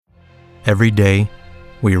Every day,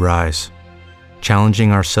 we rise,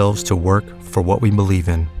 challenging ourselves to work for what we believe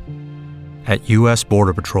in. At U.S.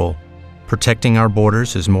 Border Patrol, protecting our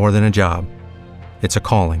borders is more than a job. It's a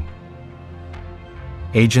calling.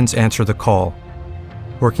 Agents answer the call,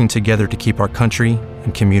 working together to keep our country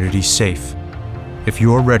and communities safe. If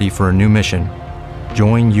you're ready for a new mission,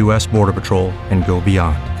 join U.S. Border Patrol and go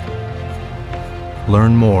beyond.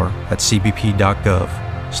 Learn more at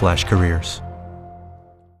cbp.gov/careers.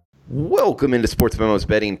 Welcome into Sports Memos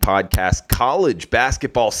Betting Podcast, College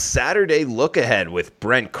Basketball Saturday Look Ahead with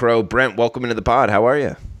Brent Crow. Brent, welcome into the pod. How are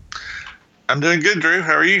you? I'm doing good, Drew.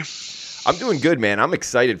 How are you? I'm doing good, man. I'm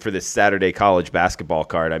excited for this Saturday college basketball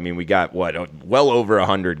card. I mean, we got, well over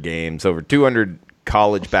 100 games, over 200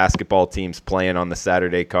 college basketball teams playing on the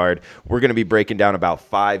Saturday card. We're going to be breaking down about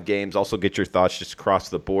 5 games. Also get your thoughts just across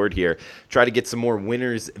the board here. Try to get some more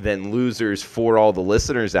winners than losers for all the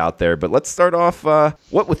listeners out there. But let's start off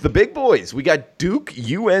with the big boys. We got Duke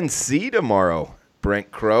UNC tomorrow.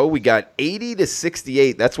 Brent Crow, we got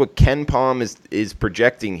 80-68. That's what Ken Palm is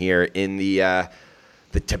projecting here in the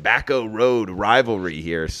Tobacco Road rivalry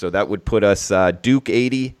here. So that would put us Duke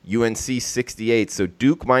 80, UNC 68. So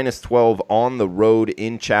Duke minus 12 on the road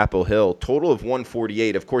in Chapel Hill. Total of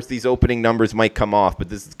 148. Of course, these opening numbers might come off, but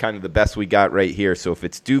this is kind of the best we got right here. So if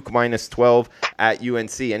it's Duke minus 12 at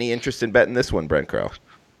UNC, any interest in betting this one, Brent Crow?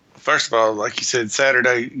 First of all, like you said,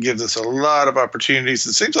 Saturday gives us a lot of opportunities.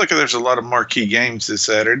 It seems like there's a lot of marquee games this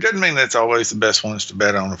Saturday. Doesn't mean that's always the best ones to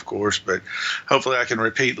bet on, of course, but hopefully I can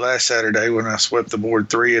repeat last Saturday when I swept the board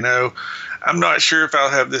 3-0. I'm not sure if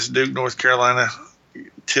I'll have this Duke, North Carolina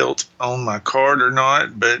tilt on my card or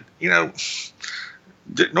not, but,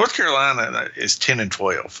 North Carolina is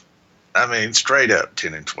 10-12. I mean, straight up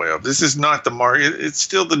 10-12. This is not the market. It's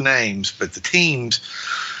still the names, but the teams –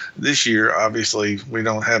 this year, obviously, we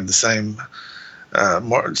don't have the same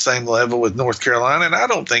level with North Carolina, and I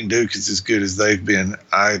don't think Duke is as good as they've been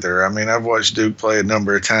either. I mean, I've watched Duke play a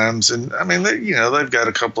number of times, and I mean, they've got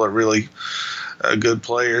a couple of really good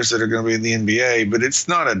players that are going to be in the NBA, but it's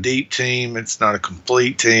not a deep team, it's not a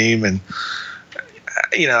complete team, and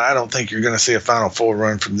I don't think you're going to see a Final Four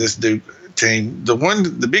run from this Duke team.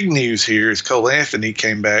 The big news here is Cole Anthony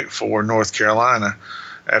came back for North Carolina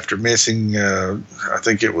after missing, I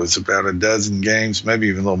think it was about a dozen games, maybe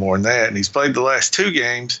even a little more than that. And he's played the last 2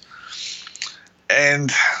 games.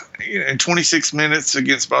 And in 26 minutes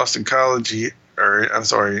against Boston College, in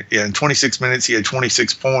 26 minutes he had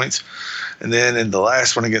 26 points. And then in the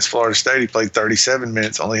last one against Florida State, he played 37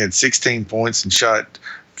 minutes, only had 16 points, and shot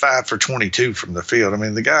 5 for 22 from the field. I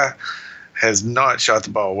mean, the guy has not shot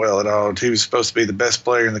the ball well at all. He was supposed to be the best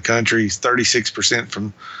player in the country. He's 36%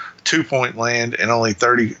 from 2-point land and only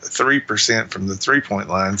 33% from the 3-point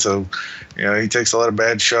line. So, he takes a lot of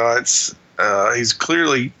bad shots. He's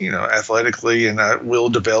clearly, athletically and will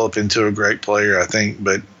develop into a great player, I think,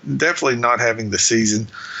 but definitely not having the season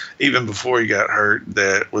even before he got hurt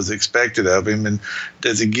that was expected of him. And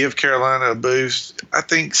does he give Carolina a boost? I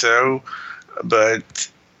think so, but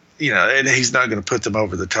and he's not going to put them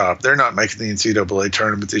over the top. They're not making the NCAA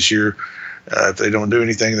tournament this year. If they don't do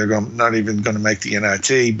anything, they're not even going to make the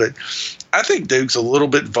NIT. But I think Duke's a little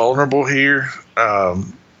bit vulnerable here.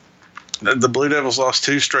 The Blue Devils lost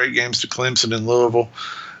 2 straight games to Clemson and Louisville.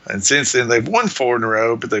 And since then, they've won 4 in a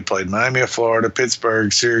row, but they played Miami of Florida,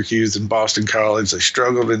 Pittsburgh, Syracuse, and Boston College. They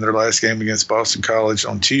struggled in their last game against Boston College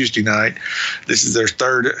on Tuesday night. This is their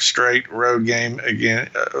third straight road game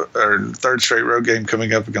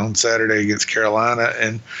coming up on Saturday against Carolina.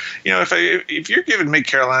 And, if you're giving me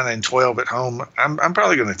Carolina in 12 at home, I'm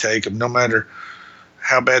probably going to take them no matter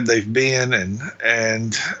how bad they've been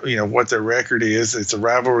and what their record is. It's a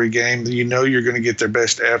rivalry game. You're going to get their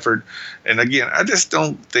best effort. And again, I just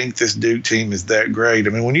don't think this Duke team is that great. I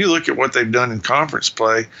mean, when you look at what they've done in conference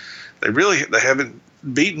play, they haven't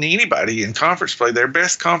beaten anybody in conference play. Their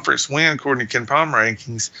best conference win, according to Ken Palm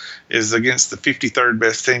rankings, is against the 53rd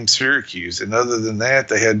best team, Syracuse. And other than that,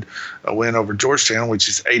 they had a win over Georgetown, which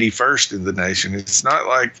is 81st in the nation. It's not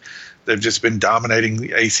like they've just been dominating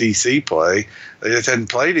the ACC play. They just hadn't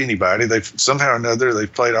played anybody. They've somehow or another,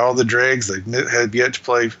 they've played all the dregs. They've had yet to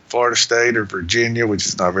play Florida State or Virginia, which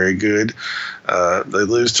is not very good. They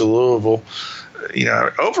lose to Louisville.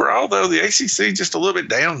 Overall, though, the ACC just a little bit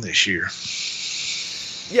down this year.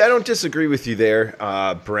 Yeah, I don't disagree with you there,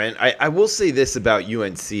 Brent. I will say this about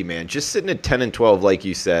UNC, man. Just sitting at 10-12, like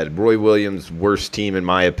you said, Roy Williams' worst team, in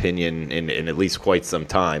my opinion, in at least quite some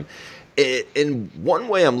time. In one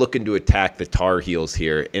way, I'm looking to attack the Tar Heels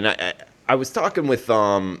here, and I was talking with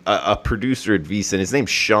a producer at VEASAN. His name's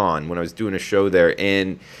Sean when I was doing a show there,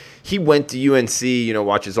 and he went to UNC,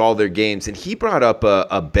 watches all their games, and he brought up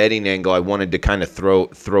a betting angle I wanted to kind of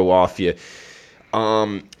throw off you.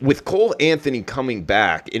 With Cole Anthony coming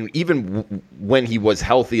back, and even when he was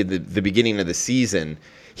healthy at the beginning of the season,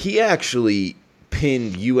 he actually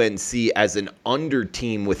pinned UNC as an under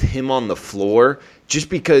team with him on the floor, just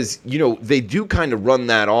because, they do kind of run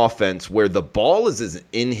that offense where the ball is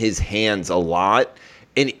in his hands a lot,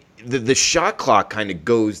 and the shot clock kind of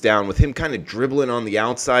goes down with him kind of dribbling on the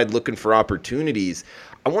outside, looking for opportunities.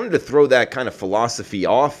 I wanted to throw that kind of philosophy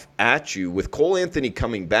off at you. With Cole Anthony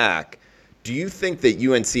coming back, do you think that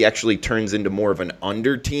UNC actually turns into more of an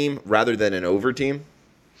under team rather than an over team?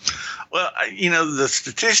 Well, the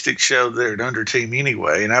statistics show they're an under team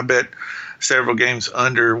anyway, and I bet several games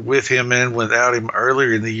under with him and without him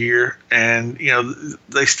earlier in the year. And,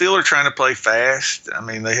 they still are trying to play fast. I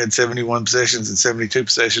mean, they had 71 possessions and 72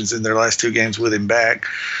 possessions in their last two games with him back.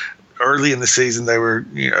 Early in the season, they were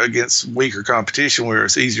against weaker competition where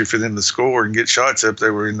it's easier for them to score and get shots up. They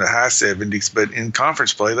were in the high 70s, but in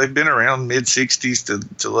conference play, they've been around mid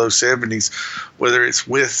 60s to low 70s, whether it's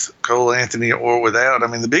with Cole Anthony or without. I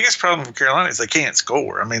mean, the biggest problem for Carolina is they can't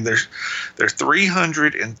score. I mean, they're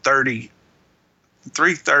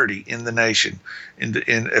 330 in the nation in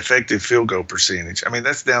effective field goal percentage. I mean,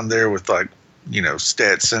 that's down there with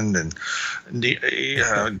Stetson and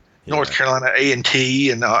North Carolina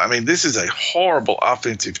A&T, and I mean, this is a horrible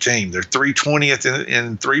offensive team. They're 320th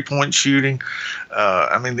in three-point shooting.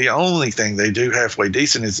 I mean, the only thing they do halfway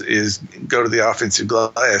decent is go to the offensive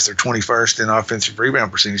glass. They're 21st in offensive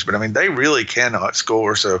rebound percentage, but I mean, they really cannot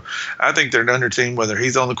score. So I think they're an under team, whether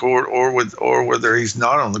he's on the court or whether he's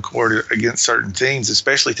not on the court against certain teams,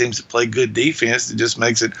 especially teams that play good defense. It just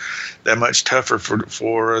makes it that much tougher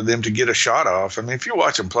for them to get a shot off. I mean, if you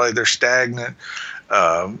watch them play, they're stagnant.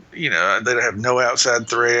 They have no outside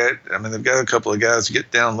threat. I mean, they've got a couple of guys get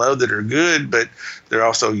down low that are good, but they're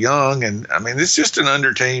also young. And, I mean, it's just an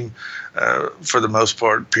under team for the most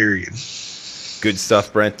part, period. Good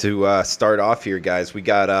stuff, Brent, to start off here, guys. We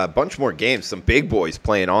got a bunch more games, some big boys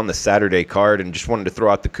playing on the Saturday card, and just wanted to throw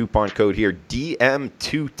out the coupon code here,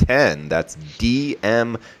 DM210. That's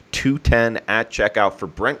DM210 at checkout for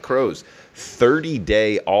Brent Crow's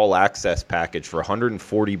 30-day all-access package for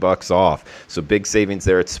 $140 off. So big savings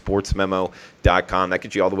there at sportsmemo.com. That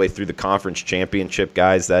gets you all the way through the conference championship,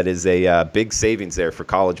 guys. That is a big savings there for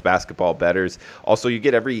college basketball bettors. Also, you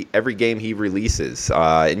get every game he releases,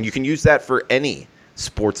 and you can use that for any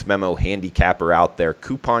Sports Memo handicapper out there.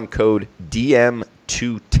 Coupon code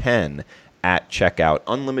DM210 at checkout.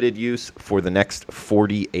 Unlimited use for the next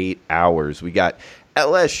 48 hours. We got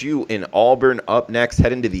LSU in Auburn up next,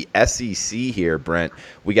 heading to the SEC here, Brent.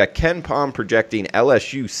 We got Ken Pom projecting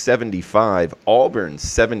LSU 75, Auburn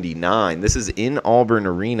 79. This is in Auburn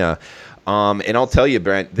Arena. And I'll tell you,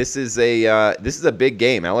 Brent, this is a big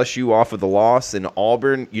game. LSU off of the loss, and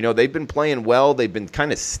Auburn, they've been playing well. They've been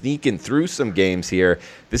kind of sneaking through some games here.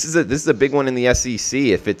 This is a big one in the SEC.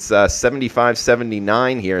 If it's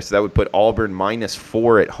 75-79 here, so that would put Auburn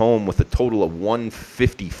 -4 at home with a total of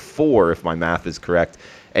 154, if my math is correct.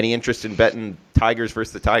 Any interest in betting Tigers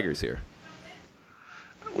versus the Tigers here?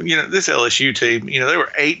 Well, this LSU team, they were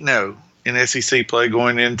 8-0. In SEC play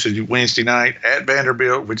going into Wednesday night at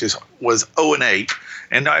Vanderbilt, which was 0-8,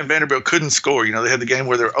 and Vanderbilt couldn't score. They had the game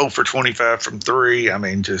where they're 0 for 25 from 3. I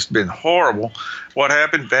mean, just been horrible. What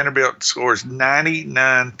happened? Vanderbilt scores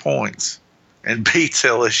 99 points and beats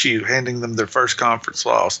LSU, handing them their first conference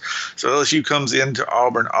loss. So LSU comes into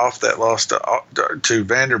Auburn off that loss to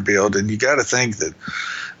Vanderbilt, and you got to think that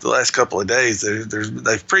the last couple of days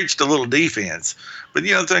they've preached a little defense. But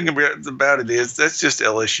the thing about it is that's just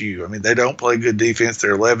LSU. I mean, they don't play good defense.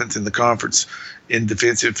 They're 11th in the conference in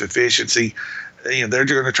defensive efficiency. They're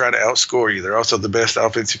going to try to outscore you. They're also the best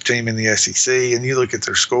offensive team in the SEC. And you look at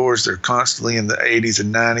their scores; they're constantly in the 80s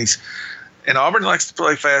and 90s. And Auburn likes to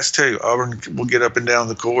play fast too. Auburn will get up and down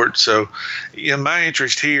the court. So, my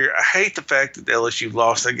interest here, I hate the fact that LSU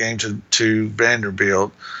lost that game to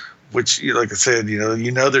Vanderbilt, which, like I said,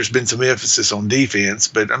 there's been some emphasis on defense,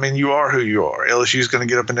 but I mean, you are who you are. LSU is going to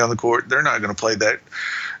get up and down the court. They're not going to play that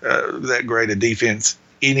great a defense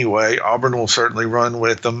anyway. Auburn will certainly run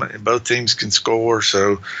with them. Both teams can score.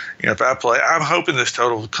 So, if I play, I'm hoping this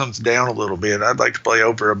total comes down a little bit. I'd like to play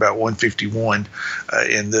over about 151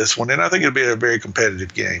 in this one, and I think it'll be a very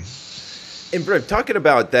competitive game. And Brent, talking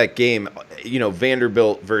about that game,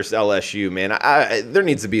 Vanderbilt versus LSU, man, there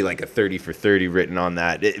needs to be like a 30 for 30 written on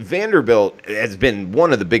that. Vanderbilt has been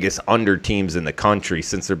one of the biggest under teams in the country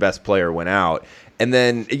since their best player went out. And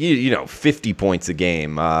then, 50 points a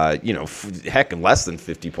game, heck, less than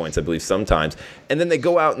 50 points, I believe, sometimes. And then they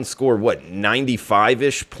go out and score,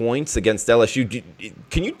 95-ish points against LSU.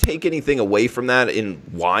 Can you take anything away from that in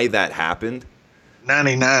why that happened?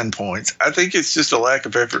 99 points. I think it's just a lack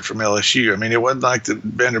of effort from LSU. I mean, it wasn't like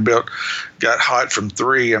Vanderbilt got hot from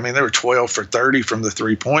three. I mean, they were 12 for 30 from the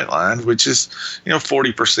 3-point line, which is,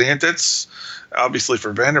 40%. That's obviously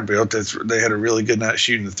for Vanderbilt. They had a really good night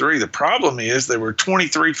shooting the three. The problem is they were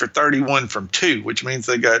 23 for 31 from two, which means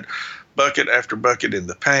they got bucket after bucket in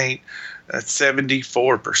the paint. That's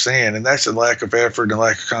 74%, and that's a lack of effort and a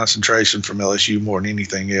lack of concentration from LSU more than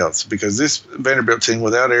anything else, because this Vanderbilt team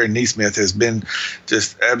without Aaron Nesmith has been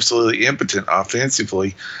just absolutely impotent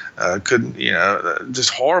offensively.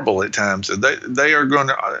 Just horrible at times. They are going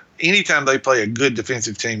to, anytime they play a good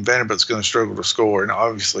defensive team, Vanderbilt's going to struggle to score, and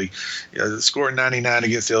obviously scoring 99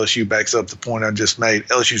 against LSU backs up the point I just made.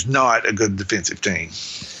 LSU's not a good defensive team.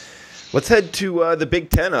 Let's head to the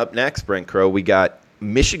Big Ten up next, Brent Crow. We got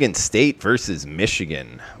Michigan State versus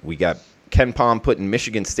Michigan. We got Ken Pom putting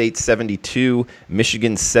Michigan State 72,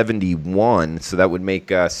 Michigan 71. So that would make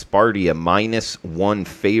Sparty a -1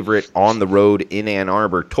 favorite on the road in Ann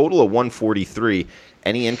Arbor. Total of 143.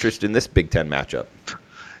 Any interest in this Big Ten matchup?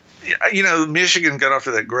 Michigan got off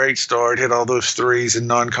to that great start, hit all those threes in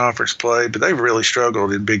non-conference play, but they've really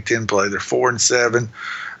struggled in Big Ten play. They're 4-7.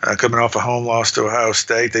 Coming off a home loss to Ohio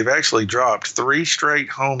State. They've actually dropped 3 straight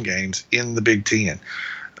home games in the Big Ten.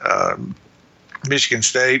 Michigan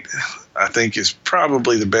State, I think, is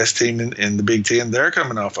probably the best team in the Big Ten. They're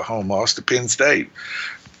coming off a home loss to Penn State,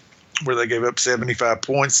 where they gave up 75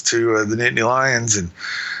 points to the Nittany Lions. And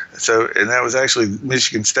that was actually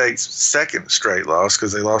Michigan State's second straight loss,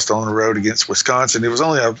 because they lost on the road against Wisconsin. It was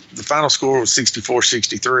only the final score was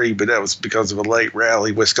 64-63, but that was because of a late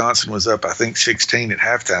rally. Wisconsin was up, I think, 16 at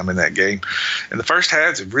halftime in that game. And the first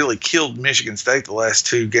halves have really killed Michigan State the last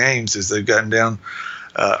 2 games as they've gotten down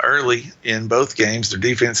early in both games. Their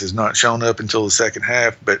defense has not shown up until the second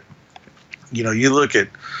half. But, you look at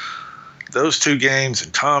those 2 games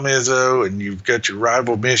and Tom Izzo, and you've got your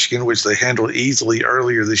rival Michigan, which they handled easily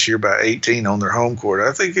earlier this year by 18 on their home court.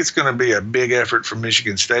 I think it's going to be a big effort from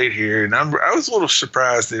Michigan State here, and I was a little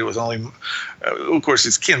surprised that it was only, of course,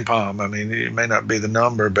 it's Ken Pom. I mean, it may not be the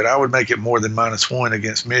number, but I would make it more than -1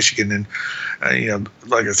 against Michigan. And,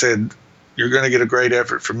 like I said, you're going to get a great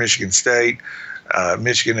effort from Michigan State.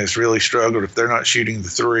 Michigan has really struggled. If they're not shooting the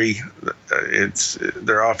three,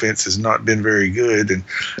 their offense has not been very good. And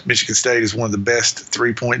Michigan State is one of the best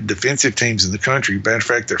 3-point defensive teams in the country. Matter of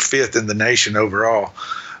fact, they're 5th in the nation overall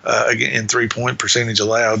in 3-point percentage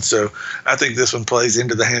allowed. So I think this one plays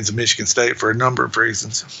into the hands of Michigan State for a number of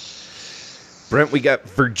reasons. Brent, we got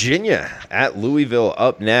Virginia at Louisville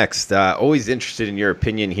up next. Always interested in your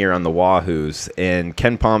opinion here on the Wahoos. And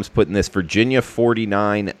Ken Pom's putting this Virginia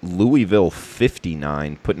 49, Louisville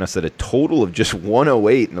 59, putting us at a total of just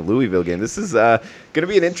 108 in the Louisville game. This is going to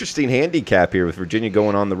be an interesting handicap here with Virginia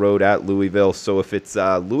going on the road at Louisville. So if it's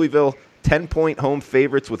Louisville, 10-point home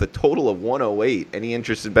favorites with a total of 108, any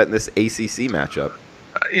interest in betting this ACC matchup?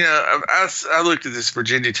 I looked at this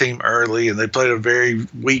Virginia team early, and they played a very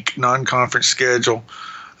weak non-conference schedule.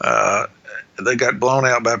 They got blown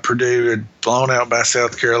out by Purdue and blown out by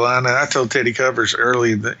South Carolina. I told Teddy Covers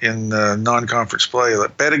early in non-conference play,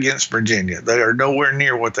 like, bet against Virginia. They are nowhere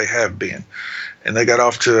near what they have been. And they got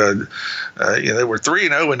off to they were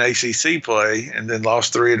 3-0 in ACC play, and then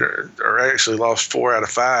lost 4 out of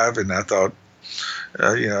 5. And I thought,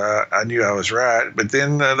 I knew I was right. But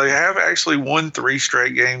then they have actually won 3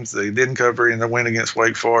 straight games. They didn't cover in the win against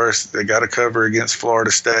Wake Forest. They got a cover against Florida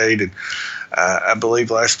State. And I believe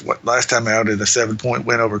last time out in a 7-point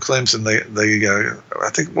win over Clemson, they I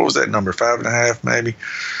think, what was that number, 5.5 maybe?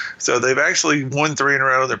 So they've actually won 3 in a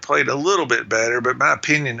row. They're played a little bit better, but my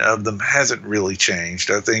opinion of them hasn't really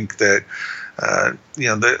changed. I think that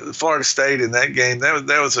the Florida State in that game,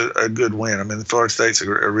 that was a good win. I mean, Florida State's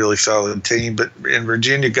a really solid team, but in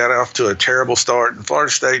Virginia got off to a terrible start, and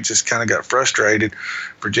Florida State just kind of got frustrated.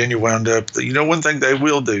 Virginia wound up, one thing they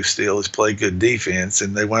will do still is play good defense,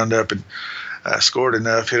 and they wound up and scored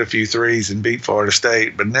enough, hit a few threes, and beat Florida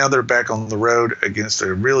State. But now they're back on the road against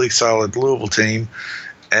a really solid Louisville team,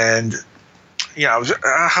 and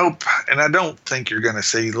I hope, and I don't think you're going to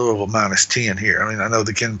see Louisville -10 here. I mean, I know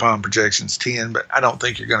the Ken Pom projection's 10, but I don't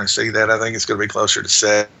think you're going to see that. I think it's going to be closer to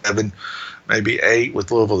 7, maybe 8 with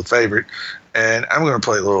Louisville the favorite. And I'm going to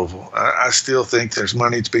play Louisville. I still think there's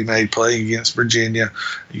money to be made playing against Virginia.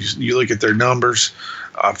 You look at their numbers.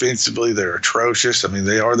 Offensively, they're atrocious. I mean,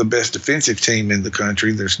 they are the best defensive team in the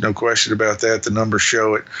country. There's no question about that. The numbers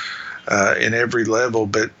show it. in every level.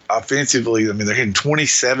 But offensively, I mean, they're hitting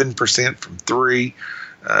 27% from three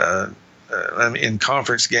in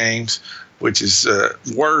conference games, which is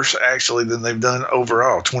worse actually than they've done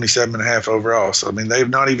overall, 27.5 overall. So, I mean, they've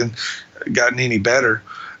not even gotten any better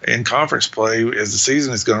in conference play as the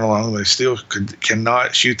season has gone along. They still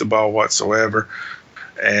cannot shoot the ball whatsoever.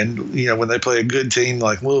 And, you know, when they play a good team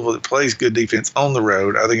like Louisville that plays good defense on the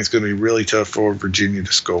road, I think it's going to be really tough for Virginia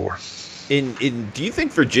to score. Do you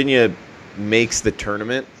think Virginia makes the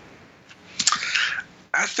tournament?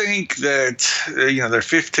 I think that they're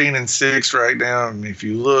 15-6 right now, and if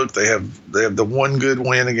you look, they have the one good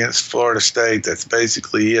win against Florida State. That's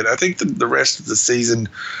basically it. I think the rest of the season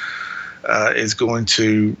is going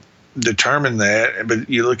to determine that. But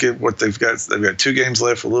you look at what they've got. They've got 2 games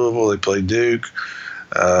left for Louisville. They play Duke.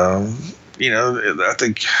 I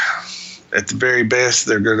think at the very best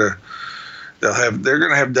they're gonna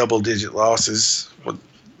have double-digit losses.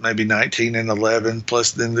 Maybe 19 and 11,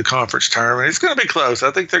 plus then the conference tournament. It's going to be close. I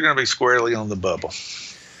think they're going to be squarely on the bubble.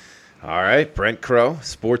 All right, Brent Crow,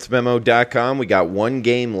 sportsmemo.com. We got 1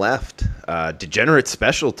 game left. Degenerate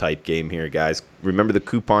special type game here, guys. Remember the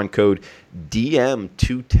coupon code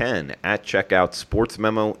DM210 at checkout,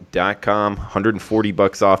 sportsmemo.com.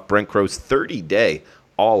 $140 off Brent Crow's 30-day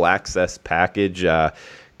all-access package.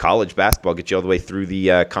 College basketball gets you all the way through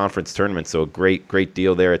the conference tournament, so a great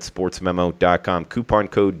deal there at sportsmemo.com. Coupon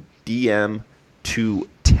code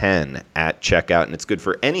DM210 at checkout, and it's good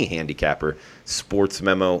for any handicapper.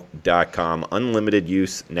 Sportsmemo.com. Unlimited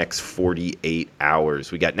use next 48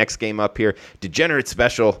 hours. We got next game up here. Degenerate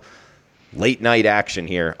special. Late night action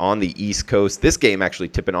here on the East Coast. This game actually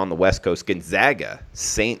tipping on the West Coast. Gonzaga,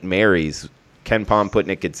 St. Mary's. Ken Pom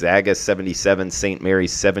putting it Gonzaga 77, St.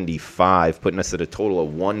 Mary's 75, putting us at a total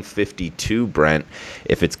of 152, Brent.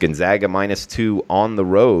 If it's Gonzaga -2 on the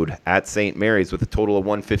road at St. Mary's with a total of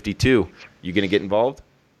 152, you going to get involved?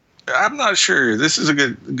 I'm not sure. This is a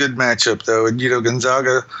good matchup, though. And,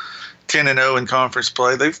 Gonzaga 10-0 in conference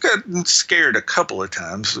play. They've gotten scared a couple of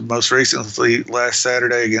times. Most recently, last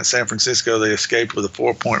Saturday against San Francisco, they escaped with a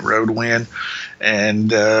 4-point road win. And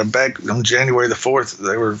back on January the 4th,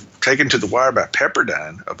 they were taken to the wire by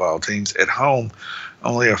Pepperdine, of all teams, at home.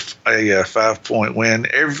 Only a 5-point win.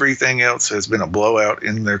 Everything else has been a blowout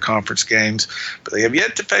in their conference games. But they have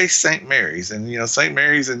yet to face St. Mary's. And, St.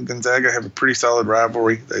 Mary's and Gonzaga have a pretty solid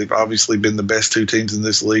rivalry. They've obviously been the best 2 teams in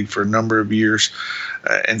this league for a number of years.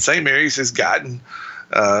 And St. Mary's has gotten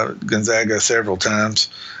Gonzaga several times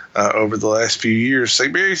over the last few years.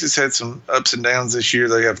 St. Mary's has had some ups and downs this year.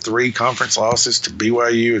 They have 3 conference losses to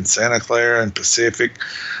BYU and Santa Clara and Pacific.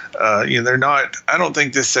 They're not. I don't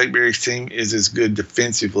think this St. Mary's team is as good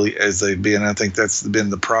defensively as they've been. I think that's been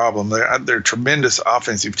the problem. They're a tremendous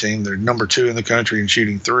offensive team. They're number 2 in the country in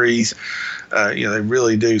shooting threes. They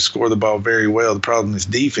really do score the ball very well. The problem is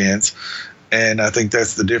defense. And I think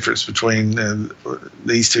that's the difference between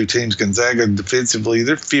these 2 teams. Gonzaga defensively,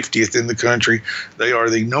 they're 50th in the country. They are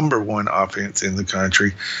the number 1 offense in the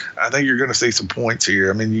country. I think you're going to see some points here.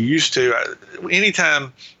 I mean, you used to,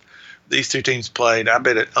 anytime these 2 teams played, I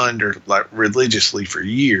bet it under like religiously for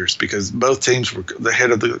years, because both teams were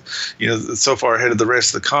ahead of so far ahead of the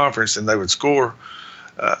rest of the conference, and they would score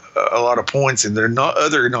a lot of points in their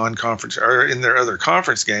other non-conference or in their other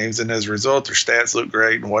conference games, and as a result, their stats look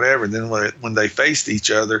great and whatever. And then when they faced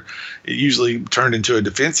each other, it usually turned into a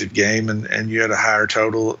defensive game, and you had a higher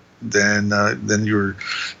total than you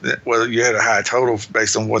had a high total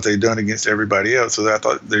based on what they'd done against everybody else. So I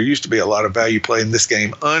thought there used to be a lot of value playing this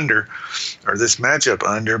game under, or this matchup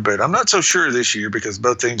under, but I'm not so sure this year because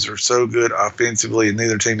both teams are so good offensively and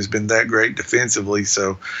neither team has been that great defensively.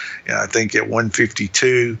 So I think at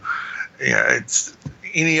 152, it's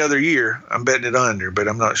any other year I'm betting it under, but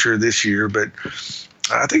I'm not sure this year. But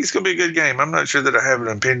I think it's going to be a good game. I'm not sure that I have an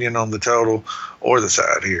opinion on the total or the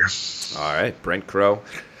side here. All right, Brent Crow.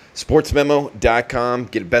 Sportsmemo.com.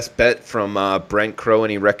 Get a best bet from Brent Crow.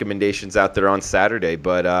 Any recommendations out there on Saturday?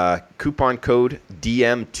 But coupon code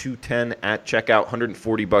DM210 at checkout.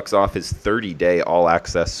 $140 off his 30-day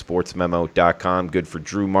all-access sportsmemo.com. Good for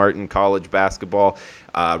Drew Martin, college basketball.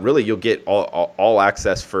 Really, you'll get all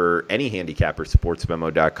access for any handicapper.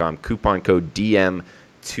 Sportsmemo.com. Coupon code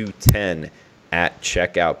DM210 at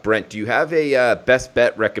checkout. Brent, do you have a best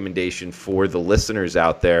bet recommendation for the listeners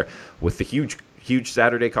out there with the huge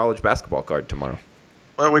Saturday college basketball card tomorrow?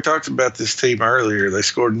 Well, we talked about this team earlier. They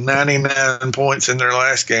scored 99 points in their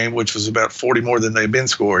last game, which was about 40 more than they've been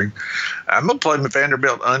scoring. I'm going to play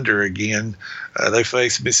Vanderbilt under again. They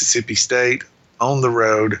face Mississippi State on the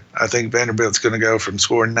road. I think Vanderbilt's going to go from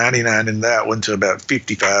scoring 99 in that one to about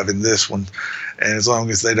 55 in this one. And as long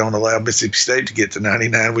as they don't allow Mississippi State to get to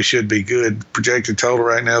 99, we should be good. Projected total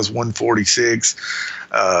right now is 146.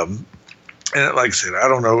 And like I said, I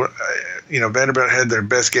don't know. Vanderbilt had their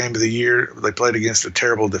best game of the year. They played against a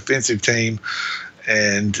terrible defensive team.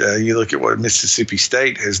 And you look at what Mississippi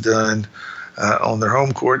State has done on their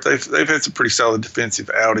home court. They've had some pretty solid defensive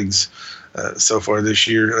outings so far this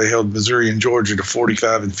year. They held Missouri and Georgia to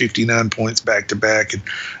 45 and 59 points back to back. And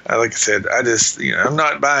like I said, I'm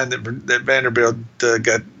not buying that Vanderbilt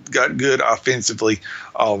got good offensively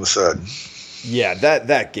all of a sudden. Yeah,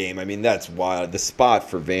 that game, I mean, that's wild. The spot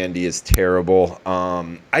for Vandy is terrible.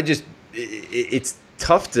 It's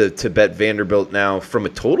tough to bet Vanderbilt now from a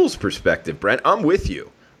totals perspective, Brent. I'm with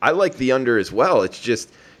you. I like the under as well. It's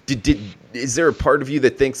just, is there a part of you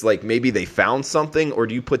that thinks like maybe they found something, or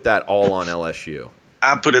do you put that all on LSU?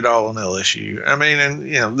 I put it all on LSU. I mean,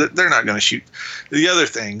 and they're not going to shoot. The other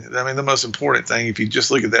thing, I mean, the most important thing, if you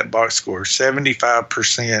just look at that box score,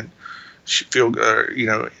 75% field,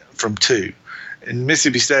 from two. And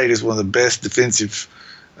Mississippi State is one of the best defensive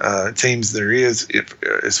teams there is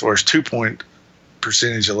as far as 2-point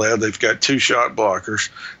percentage allowed. They've got 2 shot blockers.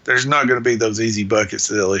 There's not going to be those easy buckets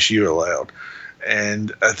that LSU allowed.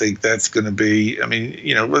 And I think that's going to be, I mean,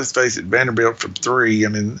 let's face it, Vanderbilt from 3, I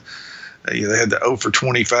mean, they had the 0 for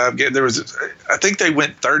 25 game. There was, I think they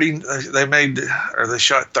went 30. They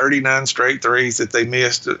shot 39 straight threes that they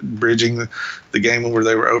missed, bridging the game where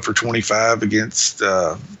they were 0 for 25 against.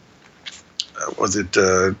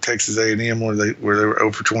 Texas A&M where they were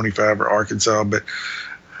 0 for 25, or Arkansas,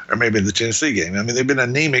 or maybe the Tennessee game. I mean, they've been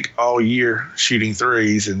anemic all year shooting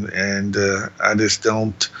threes, and I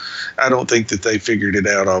don't think that they figured it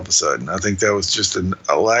out all of a sudden. I think that was just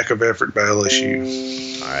a lack of effort by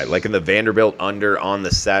LSU. All right, liking the Vanderbilt under on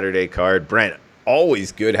the Saturday card. Brent,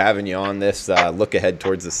 always good having you on this look ahead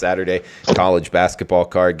towards the Saturday college basketball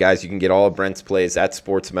card. Guys, you can get all of Brent's plays at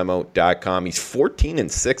sportsmemo.com. He's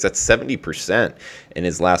 14-6. That's 70% in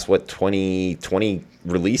his last, 20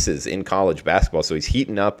 releases in college basketball. So he's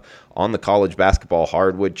heating up on the college basketball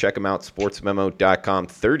hardwood. Check him out, sportsmemo.com.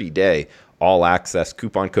 30-day all access.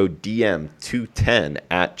 Coupon code DM210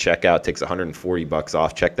 at checkout. Takes $140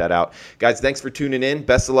 off. Check that out. Guys, thanks for tuning in.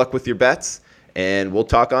 Best of luck with your bets. And we'll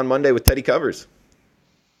talk on Monday with Teddy Covers.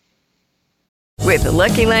 With the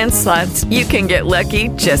Lucky Land Slots, you can get lucky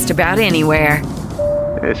just about anywhere.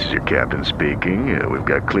 This is your captain speaking. We've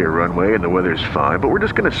got clear runway and the weather's fine, but we're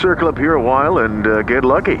just going to circle up here a while and get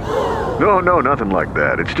lucky. No, nothing like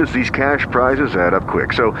that. It's just these cash prizes add up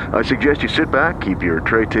quick. So I suggest you sit back, keep your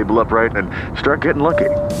tray table upright, and start getting lucky.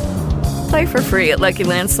 Play for free at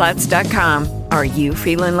LuckyLandSlots.com. Are you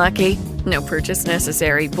feeling lucky? No purchase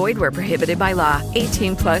necessary. Void where prohibited by law.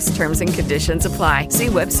 18+ terms and conditions apply. See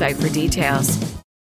website for details.